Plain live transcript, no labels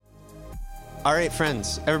All right,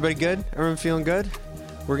 friends. Everybody good? Everyone feeling good?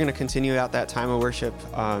 We're going to continue out that time of worship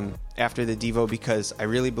after the Devo because I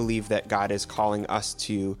really believe that God is calling us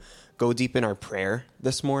to go deep in our prayer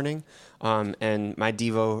this morning. And my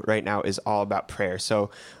Devo right now is all about prayer.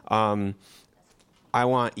 So totally.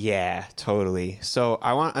 So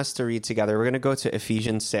I want us to read together. We're going to go to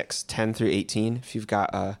Ephesians 6, 10 through 18. If you've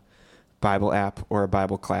got a Bible app or a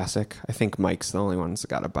Bible Classic. I think Mike's the only one that's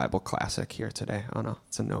got a Bible Classic here today. Oh, no,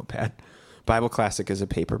 it's a notepad. Bible Classic is a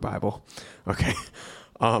paper Bible. Okay.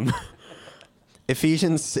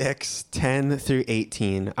 Ephesians 6, 10 through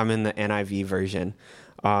 18. I'm in the NIV version.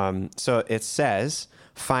 So it says,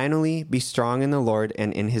 "Finally, be strong in the Lord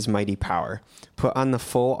and in his mighty power. Put on the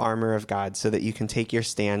full armor of God so that you can take your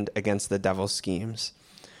stand against the devil's schemes.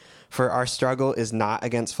 For our struggle is not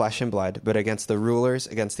against flesh and blood, but against the rulers,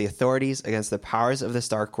 against the authorities, against the powers of this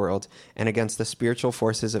dark world, and against the spiritual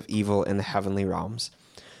forces of evil in the heavenly realms.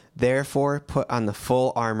 Therefore, put on the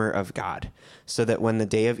full armor of God, so that when the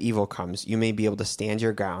day of evil comes, you may be able to stand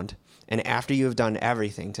your ground. And after you have done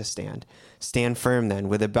everything to stand, stand firm then,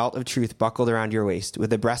 with a belt of truth buckled around your waist,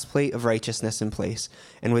 with a breastplate of righteousness in place,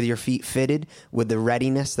 and with your feet fitted with the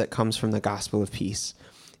readiness that comes from the gospel of peace.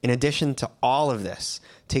 In addition to all of this,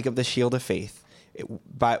 take up the shield of faith,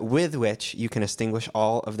 with which you can extinguish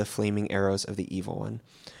all of the flaming arrows of the evil one.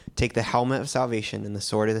 Take the helmet of salvation and the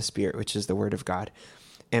sword of the Spirit, which is the word of God.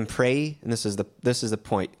 And pray, and this is the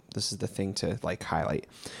point, this is the thing to highlight.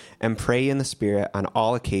 And pray in the Spirit on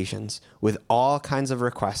all occasions, with all kinds of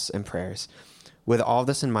requests and prayers. With all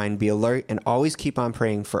this in mind, be alert and always keep on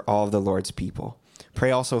praying for all of the Lord's people. Pray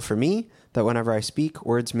also for me, that whenever I speak,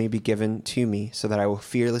 words may be given to me, so that I will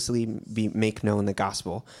fearlessly make known the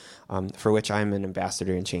gospel, for which I am an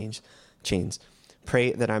ambassador in chains.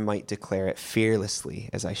 Pray that I might declare it fearlessly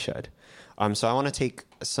as I should." So I want to take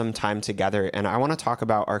some time together, and I want to talk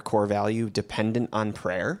about our core value, dependent on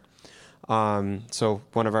prayer. So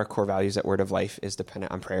one of our core values at Word of Life is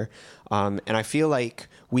dependent on prayer. And I feel like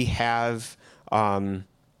we have...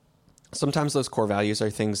 sometimes those core values are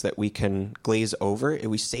things that we can glaze over.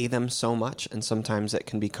 We say them so much, and sometimes it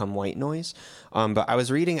can become white noise. But I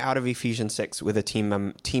was reading out of Ephesians 6 with a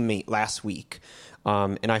teammate last week,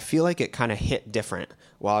 and I feel like it kind of hit different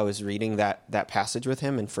while I was reading that passage with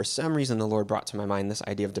him. And for some reason, the Lord brought to my mind this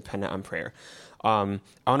idea of dependent on prayer. I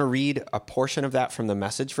want to read a portion of that from the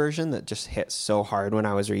Message version that just hit so hard when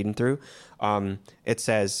I was reading through. It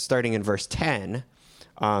says, starting in verse 10,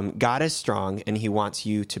 "God is strong, and he wants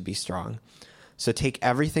you to be strong. So take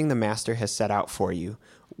everything the master has set out for you,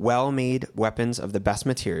 well-made weapons of the best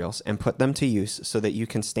materials, and put them to use so that you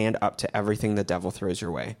can stand up to everything the devil throws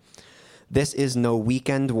your way. This is no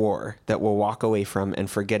weekend war that we'll walk away from and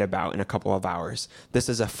forget about in a couple of hours. This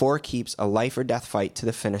is a for keeps, a life or death fight to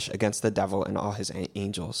the finish against the devil and all his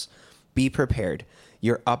angels. Be prepared.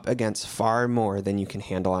 You're up against far more than you can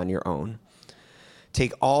handle on your own.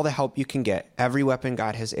 Take all the help you can get, every weapon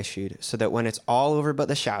God has issued, so that when it's all over but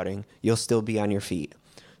the shouting, you'll still be on your feet.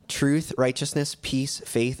 Truth, righteousness, peace,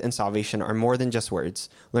 faith, and salvation are more than just words.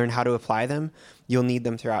 Learn how to apply them. You'll need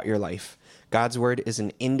them throughout your life. God's word is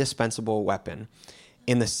an indispensable weapon.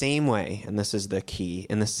 In the same way, and this is the key,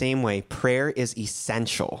 in the same way, prayer is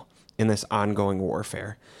essential in this ongoing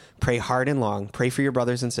warfare. Pray hard and long. Pray for your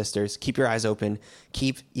brothers and sisters. Keep your eyes open.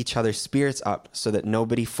 Keep each other's spirits up so that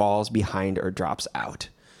nobody falls behind or drops out."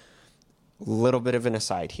 Little bit of an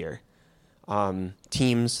aside here.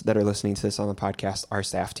 Teams that are listening to this on the podcast, our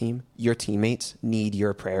staff team, your teammates need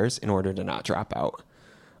your prayers in order to not drop out.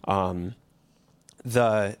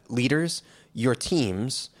 The leaders, your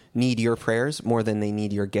teams, need your prayers more than they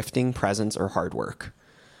need your gifting, presence, or hard work.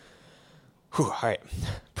 All right.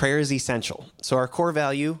 Prayer is essential. So our core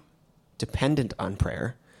value, dependent on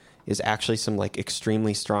prayer, is actually some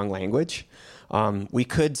extremely strong language. We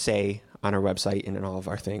could say on our website and in all of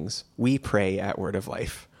our things, we pray at Word of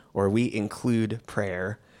Life, or we include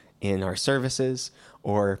prayer in our services,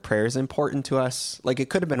 or prayer is important to us. It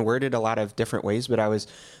could have been worded a lot of different ways, but I was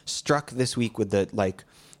struck this week with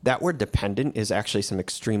that word dependent is actually some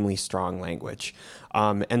extremely strong language.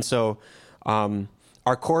 And so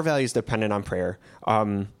our core value is dependent on prayer.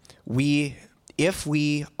 If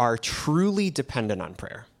we are truly dependent on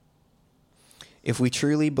prayer, if we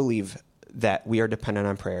truly believe that we are dependent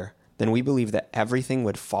on prayer, then we believe that everything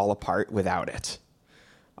would fall apart without it.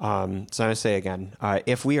 So I'm going to say again,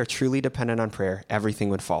 if we are truly dependent on prayer, everything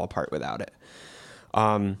would fall apart without it.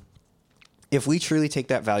 If we truly take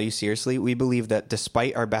that value seriously, we believe that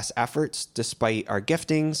despite our best efforts, despite our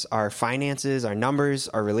giftings, our finances, our numbers,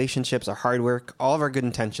 our relationships, our hard work, all of our good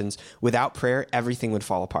intentions, without prayer, everything would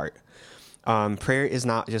fall apart. Prayer is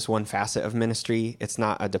not just one facet of ministry. It's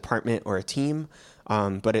not a department or a team,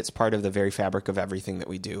 but it's part of the very fabric of everything that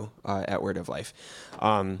we do at Word of Life.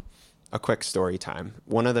 A quick story time.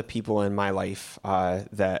 One of the people in my life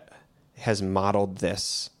that has modeled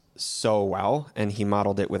this so well, and he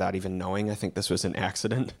modeled it without even knowing, I think this was an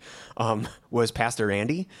accident, was Pastor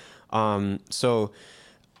Randy. So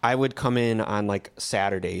I would come in on like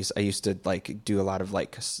Saturdays. I used to like do a lot of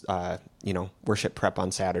like, worship prep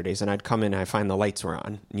on Saturdays, and I'd come in and I'd find the lights were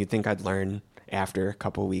on. And you'd think I'd learn after a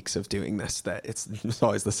couple of weeks of doing this that it's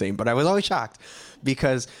always the same, but I was always shocked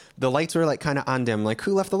because the lights were like kind of on dim, like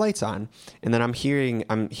who left the lights on? And then I'm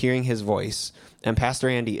hearing his voice, and Pastor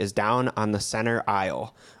Andy is down on the center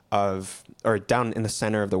aisle or down in the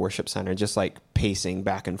center of the worship center, just like pacing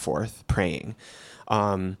back and forth, praying.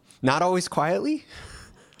 Not always quietly,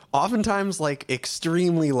 oftentimes like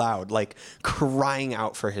extremely loud, like crying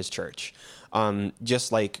out for his church.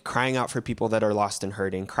 Just like crying out for people that are lost and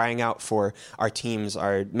hurting, crying out for our teams,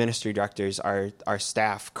 our ministry directors, our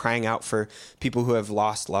staff, crying out for people who have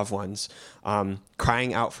lost loved ones,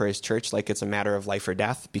 crying out for his church like it's a matter of life or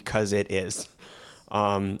death, because it is.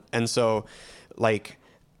 And so like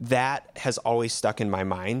that has always stuck in my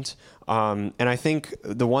mind. And I think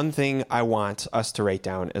the one thing I want us to write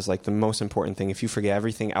down is like the most important thing, if you forget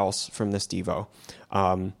everything else from this Devo,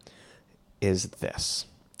 is this.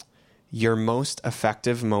 Your most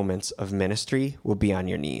effective moments of ministry will be on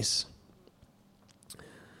your knees.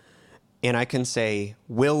 And I can say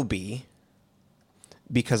will be,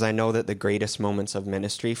 because I know that the greatest moments of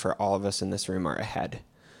ministry for all of us in this room are ahead.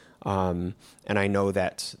 And I know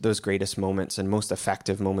that those greatest moments and most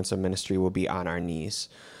effective moments of ministry will be on our knees.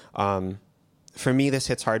 For me, this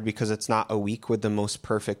hits hard because it's not a week with the most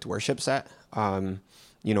perfect worship set.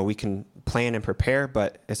 We can plan and prepare,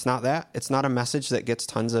 but it's not that. It's not a message that gets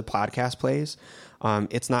tons of podcast plays.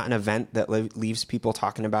 It's not an event that leaves people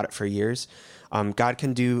talking about it for years. God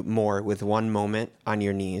can do more with one moment on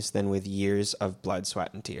your knees than with years of blood,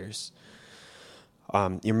 sweat, and tears.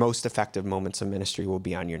 Your most effective moments of ministry will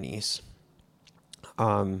be on your knees.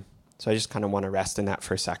 So I just kind of want to rest in that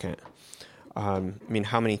for a second.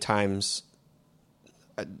 How many times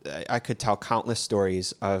I could tell countless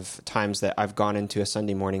stories of times that I've gone into a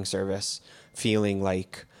Sunday morning service feeling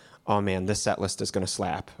like, oh man, this set list is going to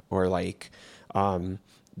slap, or like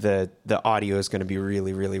the audio is going to be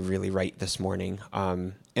really, really, really right this morning.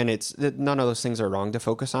 And it's none of those things are wrong to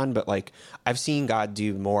focus on, but like I've seen God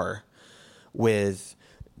do more with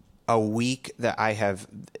a week that I have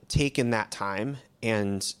taken that time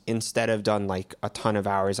and instead of done like a ton of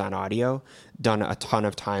hours on audio, done a ton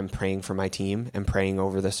of time praying for my team and praying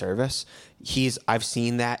over the service. I've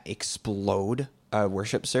seen that explode a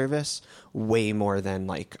worship service way more than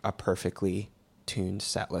like a perfectly tuned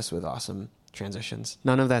set list with awesome transitions.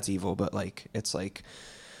 None of that's evil, but like, it's like,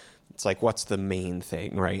 what's the main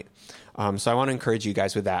thing, right? So I want to encourage you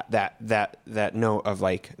guys with that note of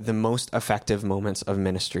like the most effective moments of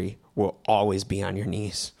ministry will always be on your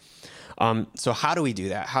knees. So how do we do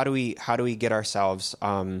that? How do we get ourselves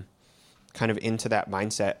kind of into that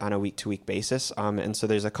mindset on a week-to-week basis? And so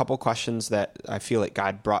there's a couple questions that I feel like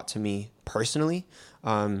God brought to me personally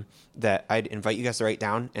that I'd invite you guys to write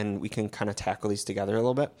down, and we can kind of tackle these together a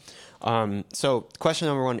little bit. So question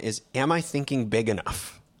number 1 is, am I thinking big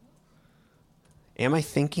enough? Am I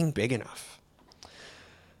thinking big enough?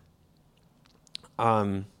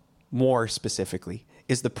 More specifically,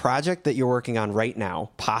 is the project that you're working on right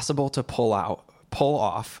now possible to pull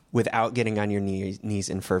off without getting on your knees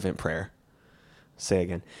in fervent prayer? Say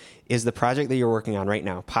again. Is the project that you're working on right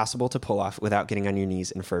now possible to pull off without getting on your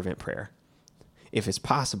knees in fervent prayer? If it's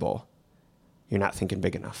possible, you're not thinking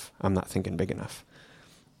big enough. I'm not thinking big enough.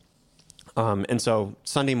 And so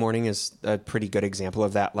Sunday morning is a pretty good example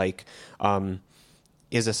of that. Like,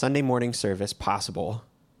 is a Sunday morning service possible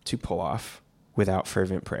to pull off without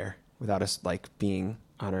fervent prayer, without us like being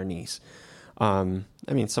on our knees?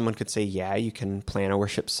 Someone could say, yeah, you can plan a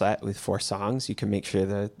worship set with 4 songs. You can make sure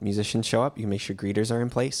the musicians show up. You can make sure greeters are in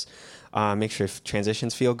place. Make sure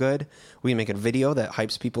transitions feel good. We can make a video that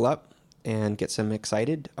hypes people up and gets them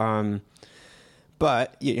excited.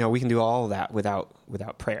 But we can do all of that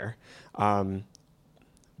without prayer.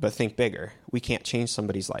 But think bigger. We can't change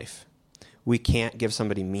somebody's life. We can't give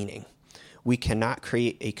somebody meaning. We cannot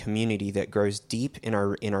create a community that grows deep in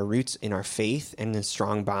our roots, in our faith, and in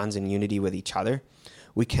strong bonds and unity with each other.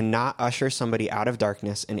 We cannot usher somebody out of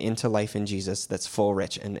darkness and into life in Jesus that's full,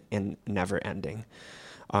 rich, and never ending.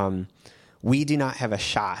 We do not have a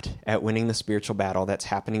shot at winning the spiritual battle that's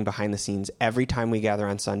happening behind the scenes every time we gather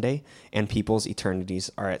on Sunday, and people's eternities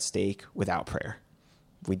are at stake without prayer.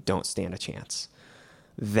 We don't stand a chance.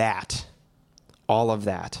 That all of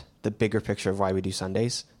that, the bigger picture of why we do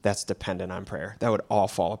Sundays, that's dependent on prayer. That would all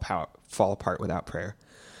fall apart without prayer.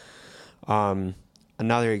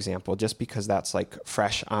 Another example, just because that's like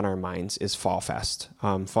fresh on our minds, is Fall Fest.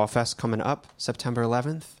 Fall Fest coming up September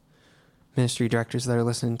 11th. Ministry directors that are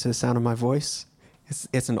listening to the sound of my voice,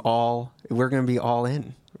 we're going to be all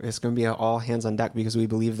in. It's going to be all hands on deck, because we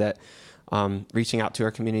believe that reaching out to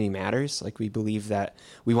our community matters. Like, we believe that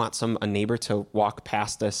we want a neighbor to walk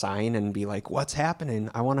past a sign and be like, "What's happening?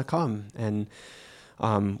 I want to come." And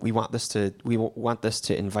we want this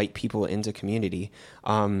to invite people into community.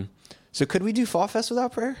 So could we do Fall Fest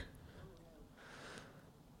without prayer?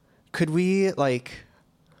 Could we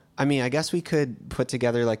I guess we could put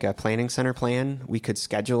together like a planning center plan. We could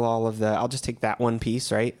schedule I'll just take that one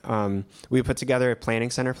piece, right? We put together a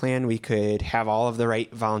planning center plan. We could have all of the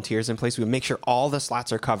right volunteers in place. We would make sure all the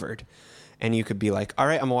slots are covered. And you could be like, all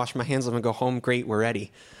right, I'm gonna wash my hands. I'm gonna go home. Great, we're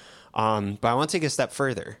ready. But I want to take a step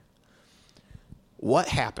further. What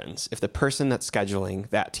happens if the person that's scheduling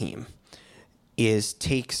that team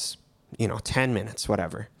takes 10 minutes,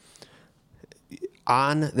 whatever,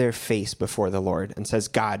 on their face before the Lord and says,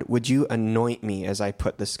 "God, would you anoint me as I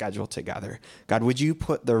put the schedule together? God, would you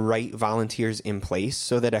put the right volunteers in place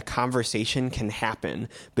so that a conversation can happen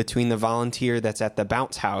between the volunteer that's at the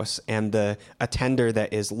bounce house and the attender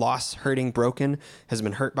that is lost, hurting, broken, has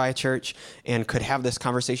been hurt by a church, and could have this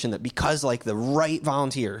conversation that because the right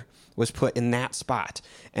volunteer was put in that spot,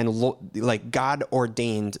 and God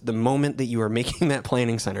ordained the moment that you were making that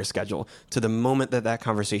planning center schedule to the moment that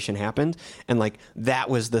conversation happened, and that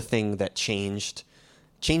was the thing that changed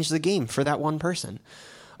the game for that one person."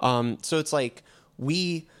 So it's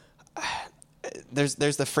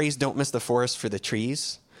there's the phrase, "Don't miss the forest for the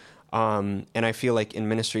trees." And I feel like in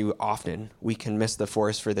ministry often we can miss the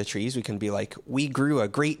forest for the trees. We can be like, we grew a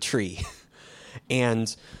great tree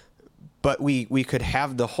but we could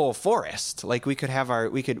have the whole forest. We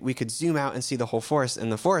could zoom out and see the whole forest.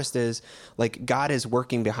 And the forest is God is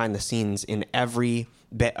working behind the scenes in every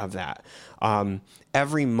bit of that.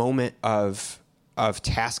 Every moment of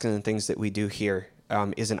tasks and things that we do here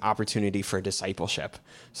is an opportunity for discipleship.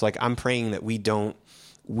 So I'm praying that we don't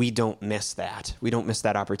miss that. We don't miss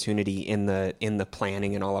that opportunity in the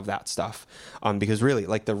planning and all of that stuff. Because really,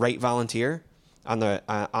 the right volunteer on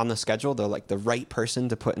the schedule, the right person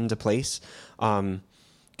to put into place, can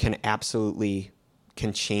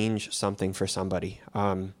change something for somebody.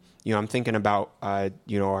 I'm thinking about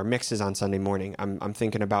our mixes on Sunday morning. I'm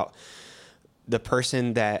thinking about the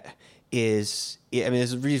person that there's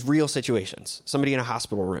these real situations. Somebody in a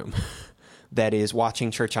hospital room that is watching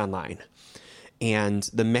church online, and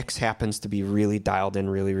the mix happens to be really dialed in,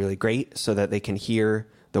 really, really great, so that they can hear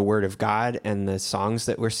the word of God and the songs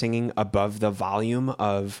that we're singing above the volume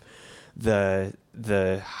of the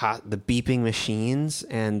beeping machines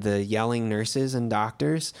and the yelling nurses and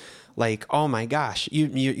doctors. Oh my gosh,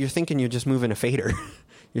 you're thinking you're just moving a fader.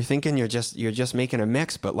 You're thinking you're just making a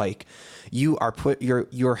mix, but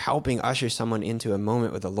you're helping usher someone into a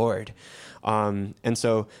moment with the Lord. And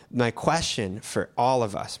so my question for all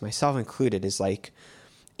of us, myself included, is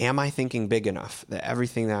am I thinking big enough that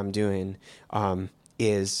everything that I'm doing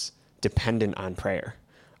is dependent on prayer?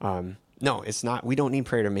 No, it's not. We don't need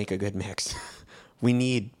prayer to make a good mix. We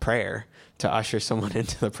need prayer to usher someone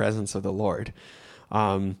into the presence of the Lord.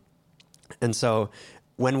 And so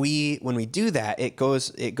when we do that, it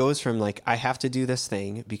goes from I have to do this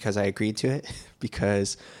thing because I agreed to it,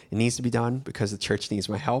 because it needs to be done, because the church needs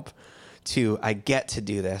my help, to I get to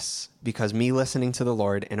do this because me listening to the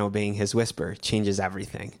Lord and obeying his whisper changes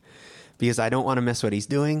everything. Because I don't want to miss what he's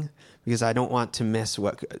doing, because I don't want to miss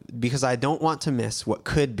what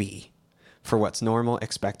could be for what's normal,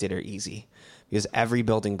 expected, or easy. Because every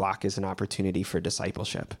building block is an opportunity for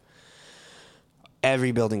discipleship.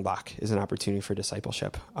 Every building block is an opportunity for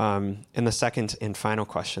discipleship. And the second and final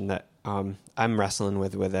question that I'm wrestling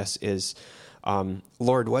with this is,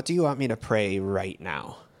 Lord, what do you want me to pray right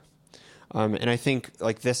now? And I think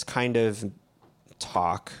this kind of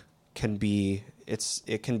talk can be,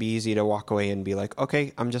 it can be easy to walk away and be like,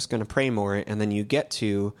 okay, I'm just going to pray more. And then you get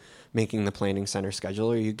to making the planning center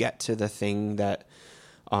schedule, or you get to the thing that,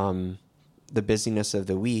 the busyness of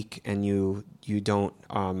the week, and you don't,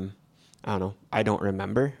 I don't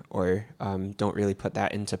remember, or don't really put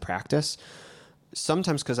that into practice.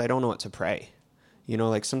 Sometimes because I don't know what to pray.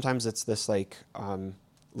 Sometimes it's this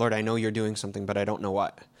Lord, I know you're doing something, but I don't know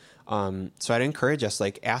what. So I'd encourage us,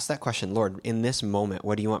 ask that question, Lord, in this moment,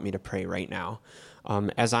 what do you want me to pray right now?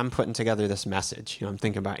 As I'm putting together this message, I'm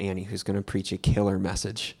thinking about Annie, who's going to preach a killer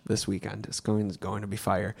message this weekend. It's going to be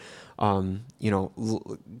fire. God,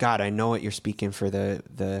 I know what you're speaking for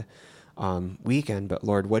the weekend, but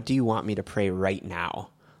Lord, what do you want me to pray right now?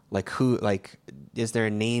 Is there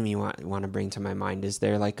a name you want to bring to my mind? Is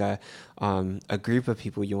there like a group of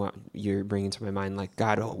people you're bringing to my mind? Like,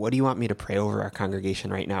 God, what do you want me to pray over our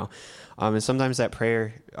congregation right now? And sometimes that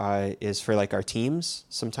prayer is for like our teams.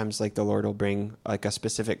 Sometimes like the Lord will bring like a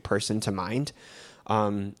specific person to mind.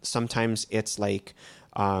 Sometimes it's like,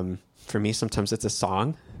 for me, sometimes it's a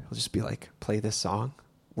song. I'll just be like, play this song,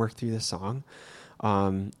 work through this song.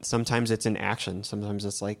 Sometimes it's an action. Sometimes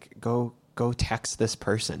it's like, go text this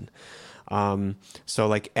person. So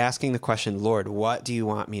like asking the question, Lord, what do you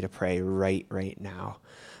want me to pray right now?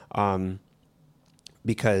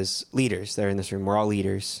 Because leaders, they're in this room, we're all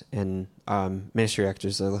leaders, and ministry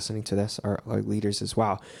directors that are listening to this are leaders as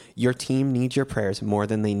well. Your team needs your prayers more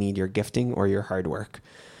than they need your gifting or your hard work.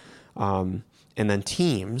 And then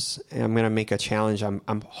teams, and I'm going to make a challenge.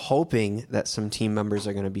 I'm hoping that some team members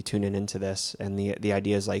are going to be tuning into this. And the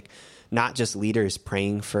idea is like not just leaders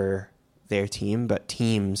praying for their team, but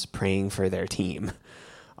teams praying for their team.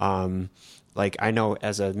 Like I know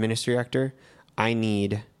as a ministry director, I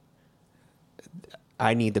need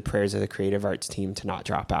the prayers of the creative arts team to not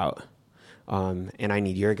drop out. And I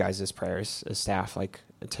need your guys' prayers as staff, like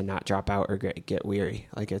to not drop out or get weary.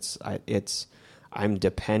 Like I'm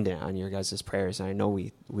dependent on your guys' prayers, and I know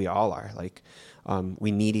we all are. Like,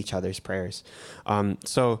 we need each other's prayers.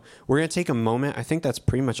 So we're going to take a moment. I think that's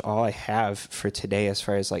pretty much all I have for today as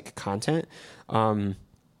far as like content. But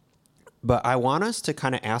I want us to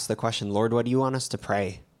kind of ask the question, Lord, what do you want us to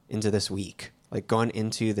pray into this week? Like going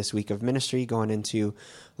into this week of ministry, going into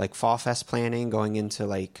like Fall Fest planning, going into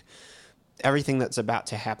like everything that's about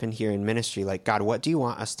to happen here in ministry. Like, God, what do you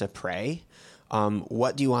want us to pray?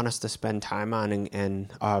 What do you want us to spend time on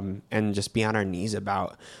and just be on our knees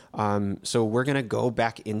about? So we're going to go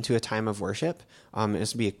back into a time of worship.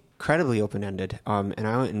 This will be incredibly open-ended. And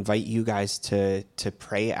I would invite you guys to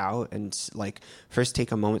pray out and like first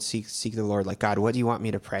take a moment, seek the Lord, like, God, what do you want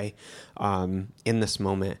me to pray, in this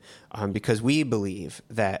moment? Because we believe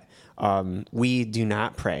that, we do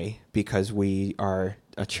not pray because we are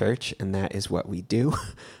a church and that is what we do,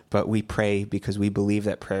 but we pray because we believe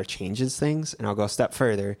that prayer changes things. And I'll go a step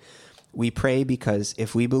further. We pray because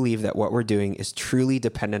if we believe that what we're doing is truly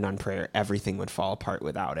dependent on prayer, everything would fall apart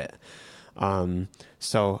without it.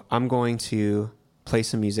 So I'm going to play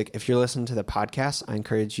some music. If you're listening to the podcast, I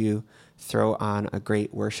encourage you throw on a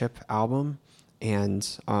great worship album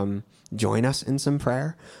and join us in some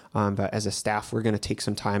prayer. But as a staff, we're going to take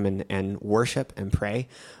some time and worship and pray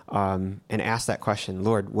and ask that question,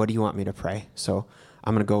 Lord, what do you want me to pray? So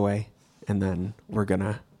I'm going to go away, and then we're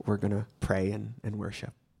gonna pray and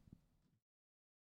worship.